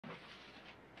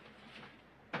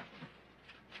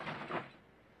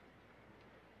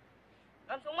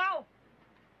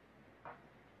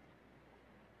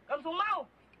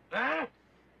Hả?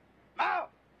 Mau!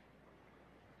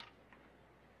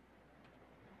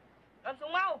 Cầm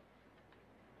súng mau!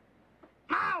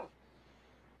 Mau!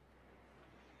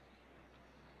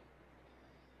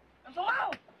 Cầm súng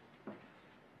mau!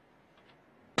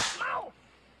 Mau!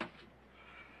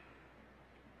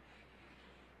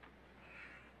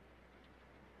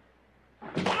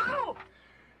 Mau!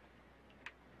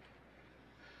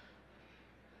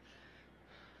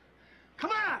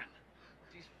 Come on!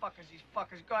 These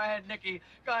fuckers. Go ahead, Nicky.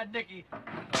 Go ahead, Nicky.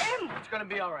 It's gonna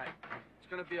be all right. It's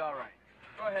gonna be all right.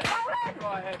 Go ahead. Go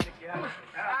ahead, Nicky.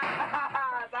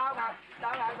 Sao nào?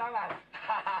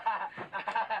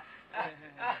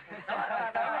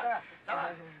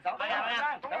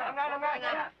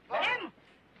 Im!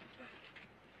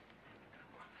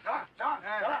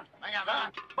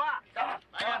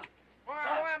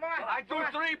 I do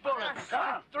 3 bullets.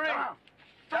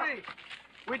 3.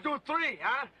 We do 3,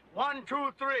 huh? 1,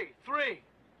 2, 3. 3.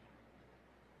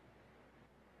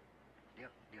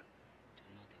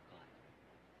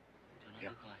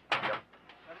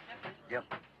 Điệp.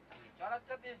 Cho nó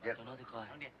tiếp đi. Điệp. Cho nó đi coi.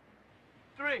 3.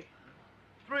 3.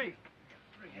 3.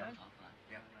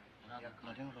 Điệp. Điệp.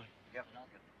 Nó đứng rồi. Điệp.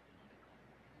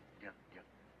 Điệp. Điệp.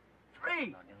 3.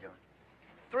 Điệp.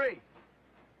 3.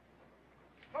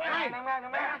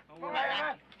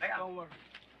 Don't worry.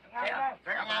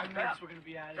 Five minutes, we're gonna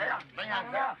be out of here.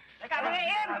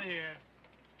 Out of here.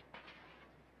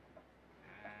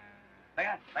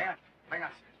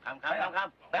 Không. Tám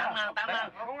ngàn.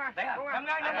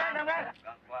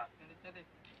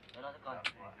 Cho nó đi coi.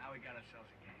 Now we got ourselves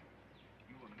a game.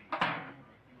 You and me.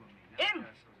 Im!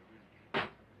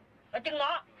 Ở chân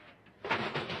nó.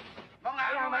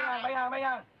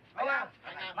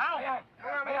 Mau.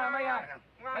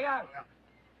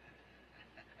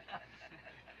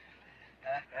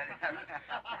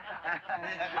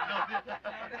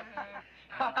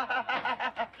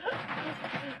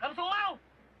 Cầm súng mau.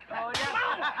 Rồi nha.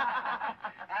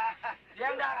 Đi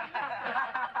em ra.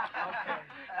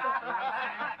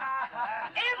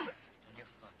 Im!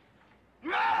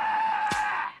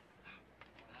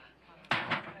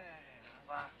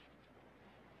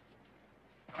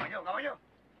 Có bao nhiêu?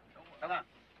 Đúng rồi.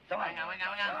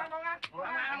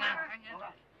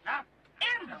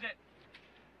 Im! That's it.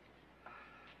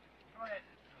 Go ahead.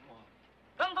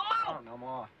 Cầm súng mau. No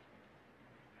more.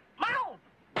 Mau!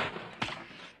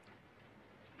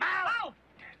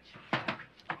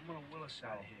 I'm gonna will us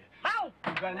out of here. Mau!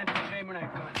 You got an empty chamber in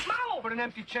that gun. Mau! Put an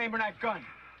empty chamber in that gun.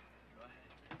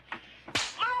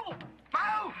 Mau!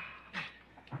 Mau!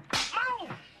 Mau!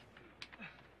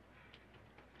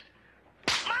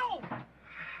 Mau!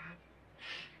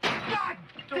 God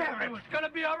damn it! It's gonna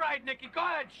be all right, Nicky. Go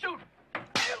ahead, shoot.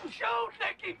 You shoot,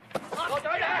 Nicky. Ngồi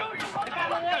chỗ đây. Cả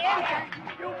mọi người im.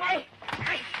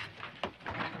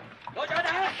 Ngồi chỗ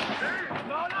đây.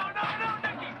 No,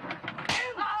 Nicky.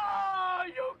 Oh,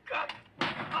 you got.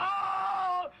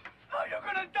 Oh, you're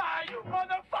gonna die, you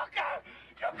motherfucker.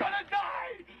 You're gonna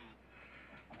die.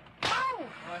 Mau!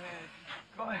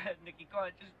 Go ahead, Nicky. Go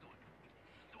ahead, just do it.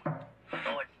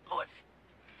 Do it.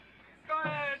 Go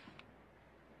ahead.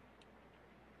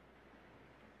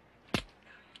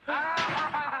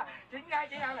 Chính ra.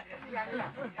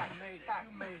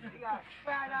 You made it.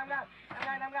 Năm ra. All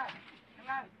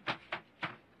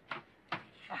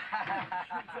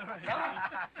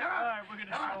right, we're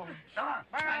gonna show him.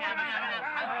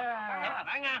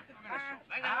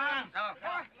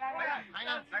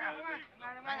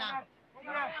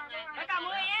 Tất cả mọi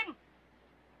người im.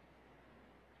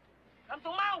 Cầm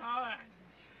súng mau. All right.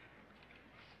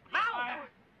 Mau! All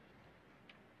right.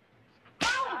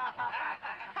 Mau!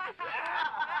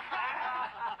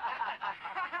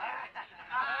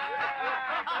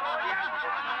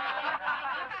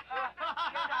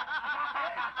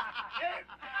 Im!